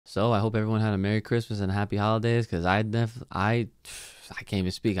So I hope everyone had a Merry Christmas and Happy Holidays, because I can't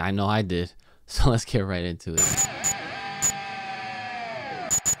even speak. I know I did. So let's get right into it.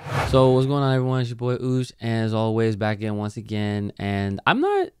 So what's going on, everyone? It's your boy Uchi, and as always, back again once again. And I'm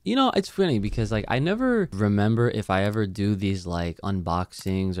not, it's funny because like I never remember if I ever do these like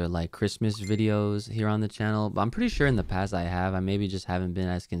unboxings or like Christmas videos here on the channel. But I'm pretty sure in the past I have. I maybe just haven't been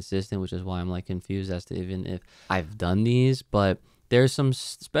as consistent, which is why I'm like confused as to even if I've done these. But there's some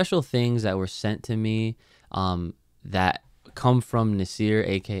special things that were sent to me that come from Nasir,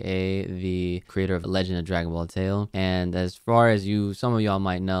 aka the creator of Legend of Dragon Ball Tale. And as far as some of y'all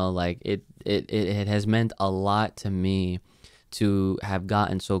might know, like it has meant a lot to me to have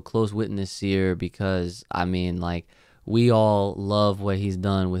gotten so close with Nasir, because I mean, like, we all love what he's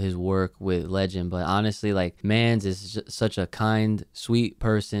done with his work with Legend, but honestly, like, Mans is such a kind, sweet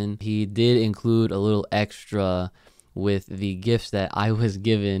person. He did include a little extra with the gifts that I was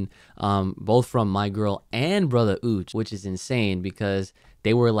given, both from my girl and brother Uchi, which is insane because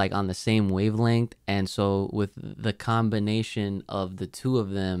they were like on the same wavelength. And so with the combination of the two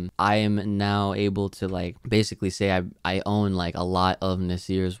of them, I am now able to like basically say I own like a lot of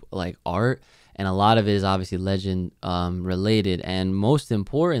Nasir's like art. And a lot of it is obviously Legend related. And most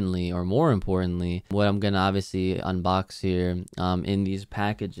importantly, or more importantly, what I'm going to obviously unbox here in these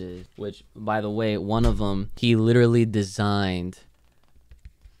packages, which, by the way, one of them, he literally designed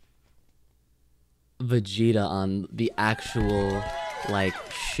Vegeta on the actual like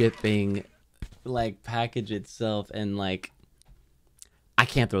shipping like package itself. And like, I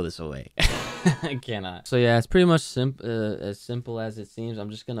can't throw this away. I cannot. So yeah, it's pretty much as simple as it seems. I'm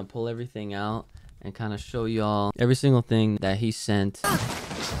just gonna pull everything out and kind of show y'all every single thing that he sent.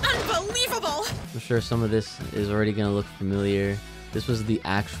 Unbelievable! I'm sure some of this is already gonna look familiar. This was the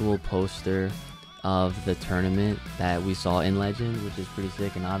actual poster of the tournament that we saw in Legend, which is pretty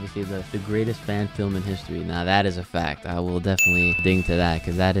sick, and obviously the greatest fan film in history. Now that is a fact. I will definitely ding to that,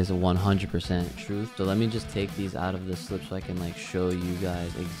 because that is a 100% truth. So let me just take these out of the slip so I can like show you guys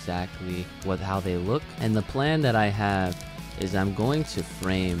exactly how they look. And the plan that I have is I'm going to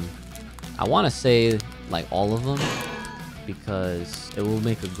frame, I want to say like all of them, because it will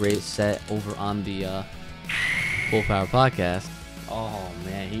make a great set over on the Full Power Podcast. Oh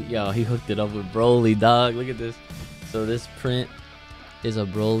man, he hooked it up with Broly, dog. Look at this. So this print is a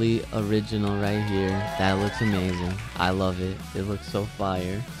Broly original right here. That looks amazing. I love it. It looks so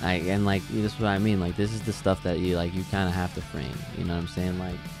fire. And like, this is what I mean. Like, this is the stuff that you kind of have to frame. You know what I'm saying?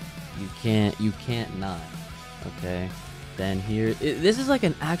 Like, you can't not. Okay. Then here, this is like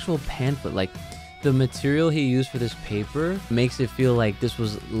an actual pamphlet. Like, the material he used for this paper makes it feel like this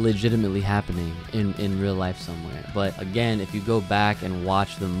was legitimately happening in real life somewhere. But again, if you go back and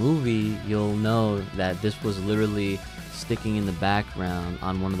watch the movie, you'll know that this was literally sticking in the background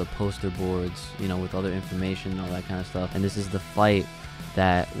on one of the poster boards, with other information and all that kind of stuff. And this is the fight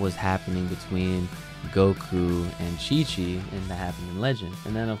that was happening between Goku and Chi-Chi, and that happened in Legend.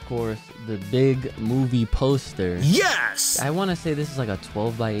 And then of course the big movie poster. Yes! I want to say this is like a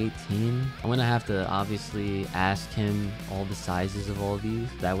 12 by 18. I'm gonna have to obviously ask him all the sizes of all these,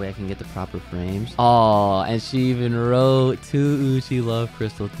 that way I can get the proper frames. Oh, and she even wrote, "To Uchi, love,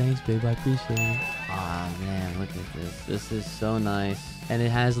 Crystal." Thanks, babe, I appreciate it. Oh man, look at this. This is so nice. And it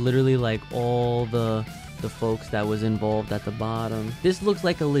has literally like all the folks that was involved at the bottom. This looks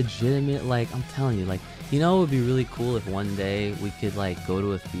like a legitimate, like, I'm telling you, like, it would be really cool if one day we could like go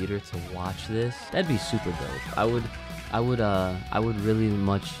to a theater to watch this. That'd be super dope. I would really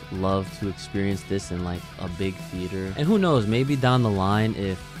much love to experience this in like a big theater. And who knows, maybe down the line,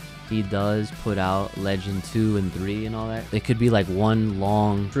 if he does put out Legend 2 and 3 and all that, it could be like one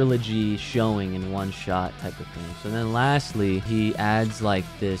long trilogy showing in one shot type of thing. So then lastly, he adds like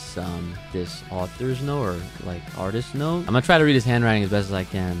this this author's note, or like artist note. I'm gonna try to read his handwriting as best as I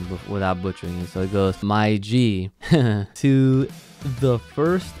can without butchering it. So it goes, "My G, to the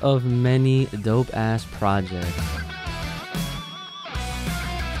first of many dope ass projects.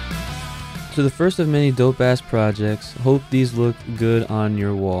 So the first of many dope-ass projects. Hope these look good on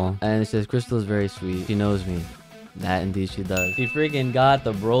your wall." And it says, "Crystal is very sweet. She knows me." That indeed she does. She freaking got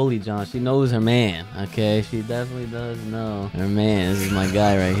the Broly John. She knows her man, okay? She definitely does know her man. This is my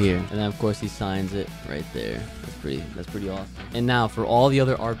guy right here. And then of course he signs it right there. That's pretty awesome. And now for all the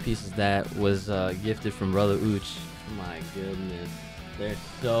other art pieces that was gifted from brother Uchi. My goodness. There's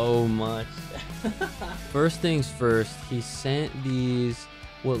so much. First things first, he sent these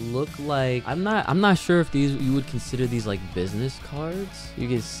what look like, I'm not sure if you would consider these like business cards. You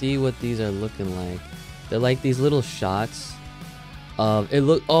can see what these are looking like. They're like these little shots of it.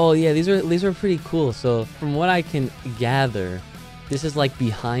 Oh yeah, these are pretty cool. So from what I can gather, This is like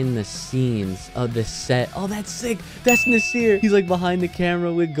behind the scenes of the set. Oh, that's sick. That's Nasir. He's like behind the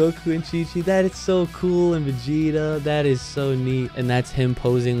camera with Goku and Chi-Chi. That is so cool. And Vegeta. That is so neat. And that's him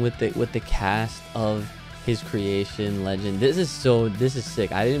posing with the cast of his creation, Legend. This is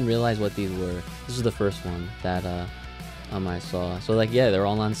sick. I didn't realize what these were. This was the first one that I saw. So like, yeah, they're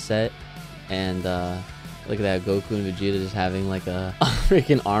all on set. And look at that, Goku and Vegeta just having like a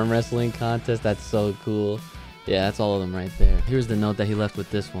freaking arm wrestling contest. That's so cool. Yeah, that's all of them right there. Here's the note that he left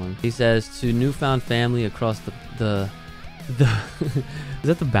with this one. He says, to newfound family across the is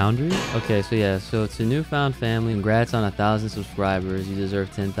that the boundary? Okay, so yeah, so to newfound family, congrats on 1,000 subscribers. You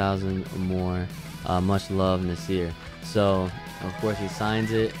deserve 10,000 or more. Much love, Nasir. So of course he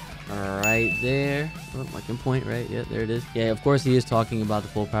signs it right there. Oh, I can point right. Yeah, there it is. Yeah, of course he is talking about the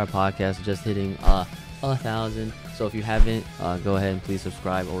Full Power Podcast, just hitting 1,000. So if you haven't, go ahead and please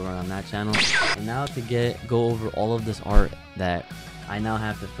subscribe over on that channel. And now to go over all of this art that I now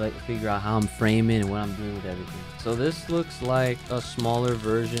have to figure out how I'm framing and what I'm doing with everything. So this looks like a smaller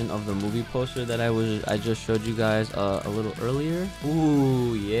version of the movie poster that I just showed you guys a little earlier.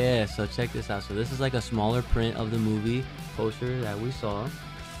 Ooh, yeah. So check this out. So this is like a smaller print of the movie poster that we saw.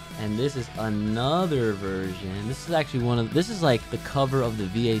 And this is another version. This is actually this is like the cover of the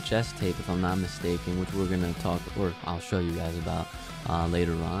VHS tape, if I'm not mistaken, which we're gonna talk, or I'll show you guys about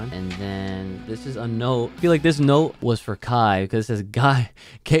later on. And then this is a note. I feel like this note was for Kai, because it says, "Guy,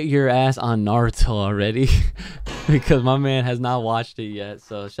 get your ass on Naruto already." Because my man has not watched it yet.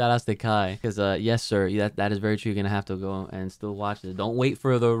 So shout outs to Kai, because yes sir, that is very true. You're gonna have to go and still watch it. Don't wait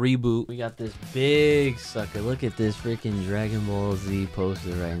for the reboot. We got this big sucker. Look at this freaking Dragon Ball Z poster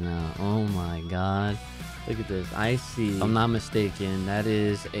right now. Oh my god, look at this. I see, if I'm not mistaken, that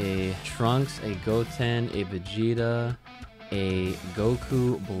is a Trunks, a Goten, a Vegeta, a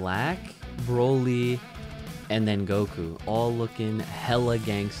Goku Black, Broly, and then Goku, all looking hella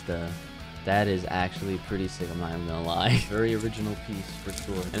gangsta. That is actually pretty sick, I'm not even gonna lie. Very original piece for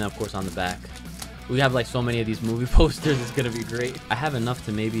sure. And of course on the back, we have like so many of these movie posters. It's gonna be great. I have enough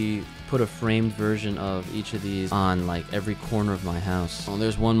to maybe put a framed version of each of these on like every corner of my house. Oh,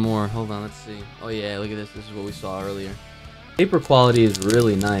 there's one more. Hold on, let's see. Oh yeah, look at this. This is what we saw earlier. Paper quality is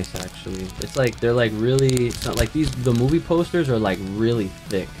really nice, actually. It's like they're like really, it's not like the movie posters are like really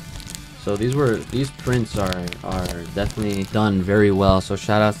thick. So these prints are definitely done very well. So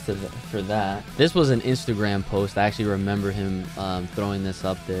shout outs for that. This was an Instagram post. I actually remember him throwing this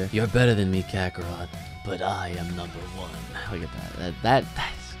up there. You're better than me, Kakarot, but I am #1. Look at that.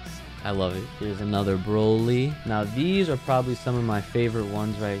 I love it. Here's another Broly. Now these are probably some of my favorite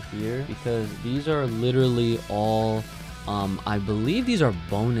ones right here, because these are literally all I believe these are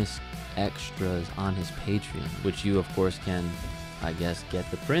bonus extras on his Patreon, which you of course can, I guess, get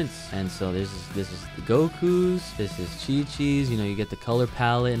the prints. And so this is the Goku's, this is Chi-Chi's, you know, you get the color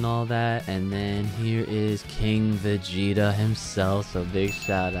palette and all that. And then here is King Vegeta himself, so big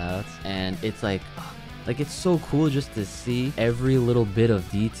shout outs. And it's like it's so cool just to see every little bit of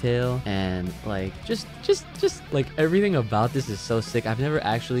detail, and like just like everything about this is so sick. I've never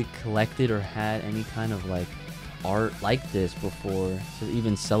actually collected or had any kind of like art like this before to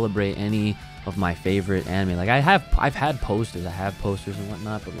even celebrate any of my favorite anime. Like I've had posters, I have posters and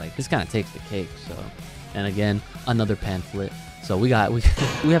whatnot, but like this kind of takes the cake. So, and again, another pamphlet. So we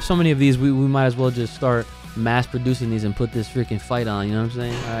have so many of these, we might as well just start mass producing these and put this freaking fight on, you know what I'm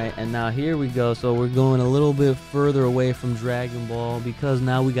saying? All right, and now here we go. So we're going a little bit further away from Dragon Ball, because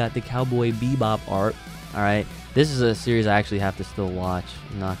now we got the Cowboy Bebop art. All right, this is a series I actually have to still watch,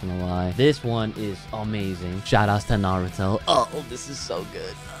 I'm not gonna lie. This one is amazing. Shout outs to Naruto. Oh, this is so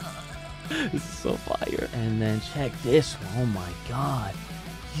good. This is so fire. And then check this one. Oh my god,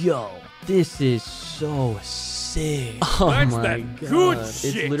 yo, this is so sick. Oh That's my that god, good it's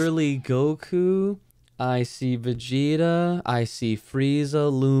shit. literally Goku. I see Vegeta, I see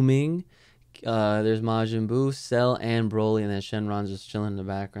Frieza looming, there's Majin Buu, Cell, and Broly, and then Shenron's just chilling in the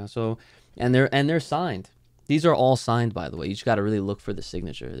background. So, and they're signed. These are all signed, by the way. You just got to really look for the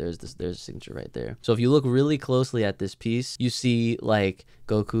signature. There's a signature right there. So if you look really closely at this piece, you see like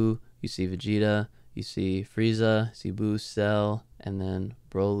Goku, you see Vegeta, you see Frieza, you see Buu, Cell, and then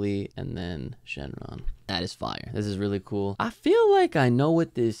Broly, and then Shenron. That is fire. This is really cool. I feel like I know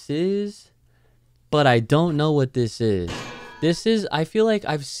what this is, but I don't know what this is. I feel like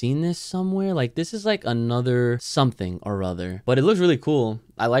I've seen this somewhere. Like this is like another something or other, but it looks really cool.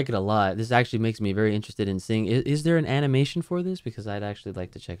 I like it a lot. This actually makes me very interested in seeing, is there an animation for this? Because I'd actually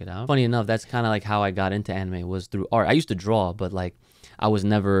like to check it out. Funny enough, that's kind of like how I got into anime, was through art. I used to draw, but like I was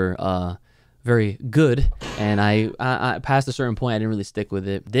never very good, and I past a certain point I didn't really stick with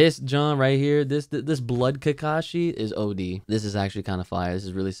it. This John right here, this blood Kakashi is OD. This is actually kind of fire. This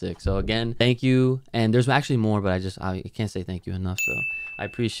is really sick. So again, thank you. And there's actually more, but I can't say thank you enough. So I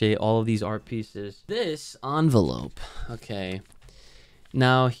appreciate all of these art pieces. This envelope, okay,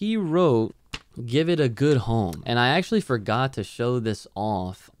 now he wrote, "Give it a good home," and I actually forgot to show this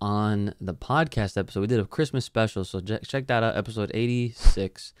off on the podcast episode. We did a Christmas special, so check that out, episode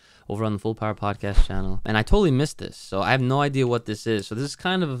 86 over on the Full Power Podcast channel, and I totally missed this, so I have no idea what this is. So this is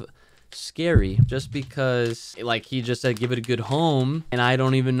kind of scary just because like he just said give it a good home, and I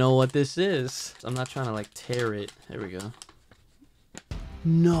don't even know what this is. I'm not trying to like tear it. There we go.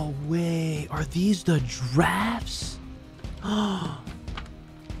 No way, are these the drafts?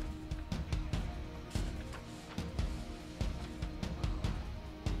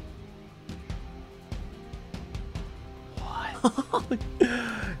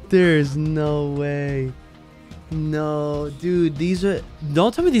 There's no way. No, dude, these are...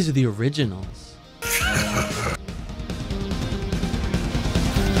 Don't tell me these are the originals.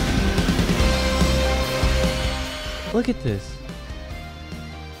 Look at this.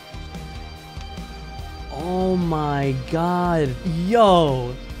 Oh my god.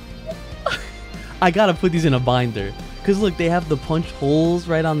 Yo. I gotta put these in a binder. Because look, they have the punch holes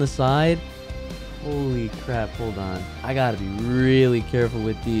right on the side. Holy crap, hold on. I gotta be really careful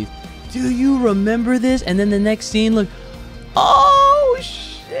with these. Do you remember this? And then the next scene, look. Oh,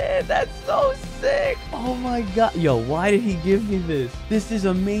 shit, that's so sick. Oh my god. Yo, why did he give me this? This is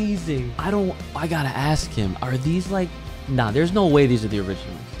amazing. I gotta ask him, are these like... Nah, there's no way these are the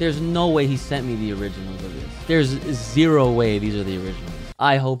originals. There's no way he sent me the originals of this. There's zero way these are the originals.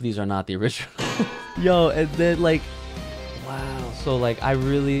 I hope these are not the originals. Yo, and then like... Wow, so like, I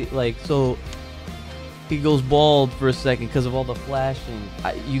really, like, so... He goes bald for a second because of all the flashing.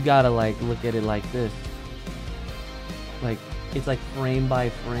 You gotta like look at it like this. Like it's like frame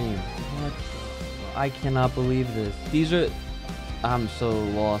by frame. What? I cannot believe this. These are... I'm so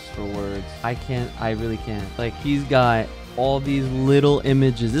lost for words. I really can't. Like he's got all these little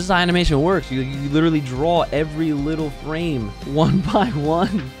images. This is how animation works. You literally draw every little frame one by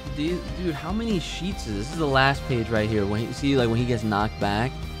one. Dude, how many sheets is this? This is the last page right here. When you see like when he gets knocked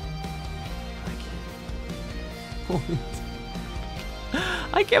back.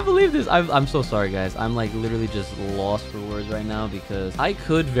 I can't believe this. I'm so sorry, guys. I'm like literally just lost for words right now because I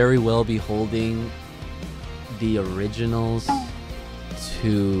could very well be holding the originals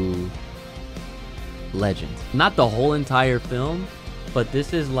to Legend. Not the whole entire film, but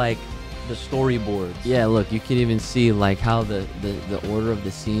this is like the storyboards. Yeah, look, you can even see like how the order of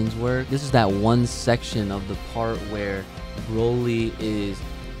the scenes work. This is that one section of the part where Broly is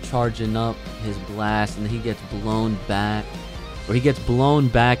charging up his blast and then he gets blown back, or he gets blown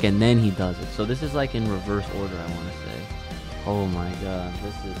back and then he does it. So this is like in reverse order, I want to say. Oh my god,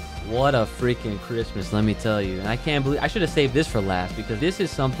 this is what a freaking Christmas, let me tell you. And I can't believe I should have saved this for last because this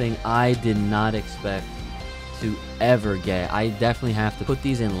is something I did not expect to ever get. I definitely have to put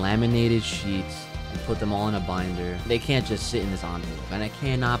these in laminated sheets and put them all in a binder. They can't just sit in this envelope, and I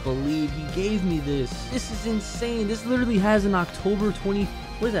cannot believe he gave me this. This is insane. This literally has an October 20...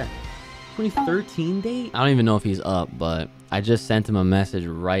 What is that? 2013 date? I don't even know if he's up, but I just sent him a message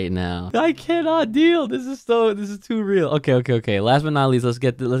right now. I cannot deal. This is too real. Okay. Last but not least, let's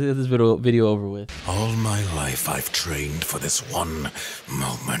get this video over with. All my life I've trained for this one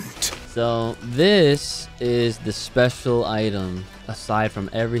moment. So this is the special item aside from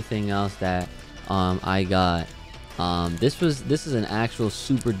everything else that I got. This is an actual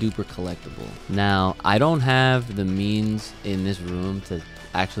super duper collectible. Now, I don't have the means in this room to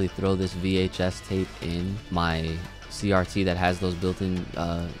actually throw this VHS tape in my CRT that has those built-in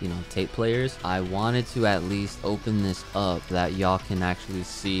tape players. I wanted to at least open this up so that y'all can actually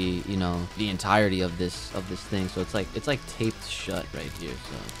see the entirety of this thing. So it's like taped shut right here.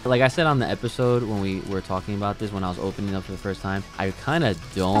 So like I said on the episode when we were talking about this, when I was opening it up for the first time, I kind of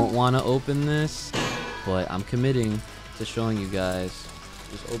don't want to open this, but I'm committing to showing you guys.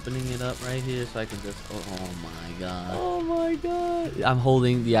 Just opening it up right here so I can just... Oh my god. Oh my god. I'm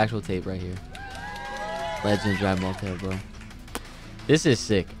holding the actual tape right here. Legend Dragon Ball tape, bro. This is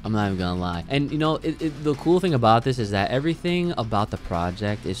sick. I'm not even gonna lie. And the cool thing about this is that everything about the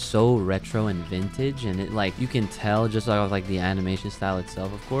project is so retro and vintage, and it like you can tell just like the animation style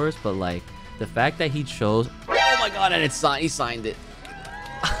itself, of course, but like the fact that he chose... Oh my god, and he signed it.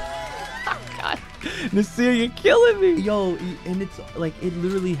 God. Nasir, you're killing me. Yo, and it's like it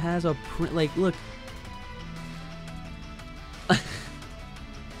literally has a print. Like, look.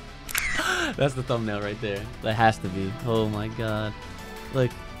 That's the thumbnail right there. That has to be. Oh my god. Look.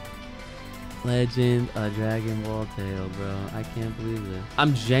 Legend, a Dragon Ball tale, bro. I can't believe this.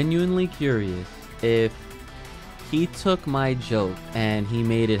 I'm genuinely curious if he took my joke and he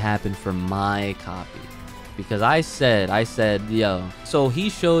made it happen for my copy. Because I said, yo. So he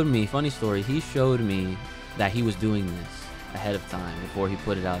showed me, funny story, he showed me that he was doing this ahead of time before he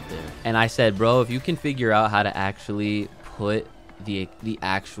put it out there. And I said, bro, if you can figure out how to actually put the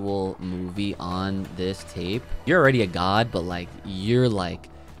actual movie on this tape, you're already a god, but like, you're like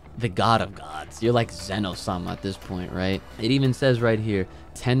the god of gods. You're like Zeno-sama at this point, right? It even says right here,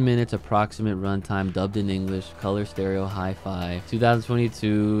 10 minutes approximate runtime, dubbed in English, color stereo, hi-fi,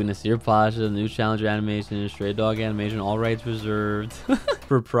 2022, Nasir Pasha, new Challenger animation, Stray Dog animation, all rights reserved,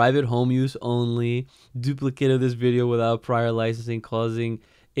 for private home use only, duplicate of this video without prior licensing, causing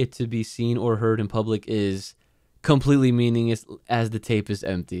it to be seen or heard in public is completely meaningless as the tape is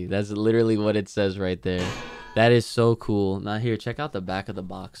empty. That's literally what it says right there. That is so cool. Now here, check out the back of the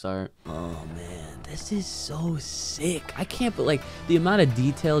box art. Oh man, this is so sick. I can't, but like the amount of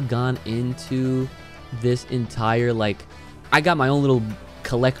detail gone into this entire, like, I got my own little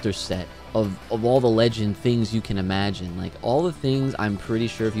collector set of all the Legend things you can imagine. Like all the things, I'm pretty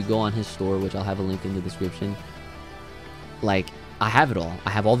sure if you go on his store, which I'll have a link in the description, like I have it all. I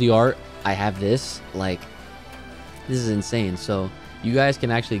have all the art. I have this. Like, this is insane. So you guys can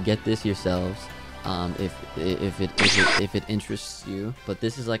actually get this yourselves. If it interests you. But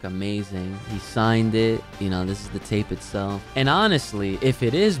this is like amazing. He signed it, you know, this is the tape itself. And honestly, if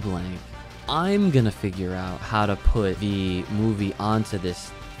it is blank, I'm gonna figure out how to put the movie onto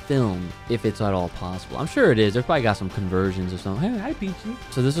this film if it's at all possible. I'm sure it is. They've probably got some conversions or something. Hey, hi Peachy.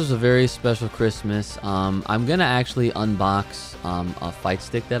 So this was a very special Christmas. I'm gonna actually unbox a fight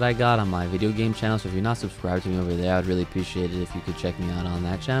stick that I got on my video game channel. So if you're not subscribed to me over there, I'd really appreciate it if you could check me out on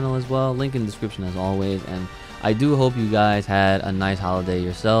that channel as well. Link in the description as always. And I do hope you guys had a nice holiday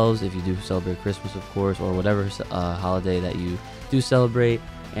yourselves, if you do celebrate Christmas, of course, or whatever holiday that you do celebrate.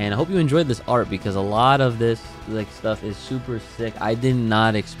 And I hope you enjoyed this art, because a lot of this like stuff is super sick. I did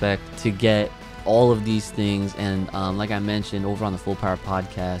not expect to get all of these things. And like I mentioned over on the Full Power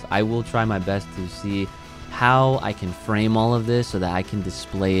podcast, I will try my best to see how I can frame all of this so that I can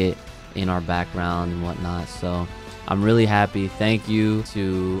display it in our background and whatnot. So I'm really happy. Thank you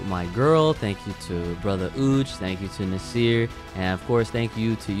to my girl. Thank you to brother Uchi. Thank you to Nasir. And of course, thank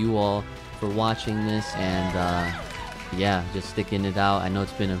you to you all for watching this. And yeah, just sticking it out. I know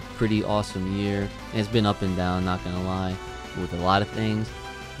it's been a pretty awesome year. It's been up and down, not gonna lie, with a lot of things.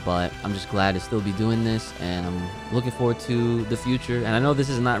 But I'm just glad to still be doing this, and I'm looking forward to the future. And I know this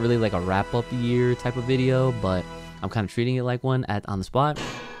is not really like a wrap-up year type of video, but I'm kind of treating it like one on the spot.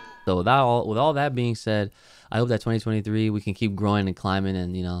 So with all that being said, I hope that 2023 we can keep growing and climbing,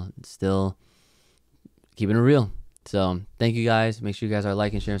 and you know, still keeping it real. So thank you guys. Make sure you guys are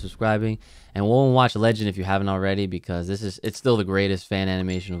liking, sharing, subscribing, and go and watch Legend if you haven't already, because it's still the greatest fan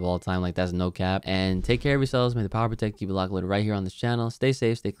animation of all time. Like, that's no cap. And take care of yourselves. May the power protect. Keep it locked right here on this channel. Stay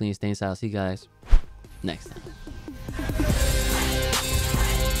safe, stay clean, stay in style. See you guys next time.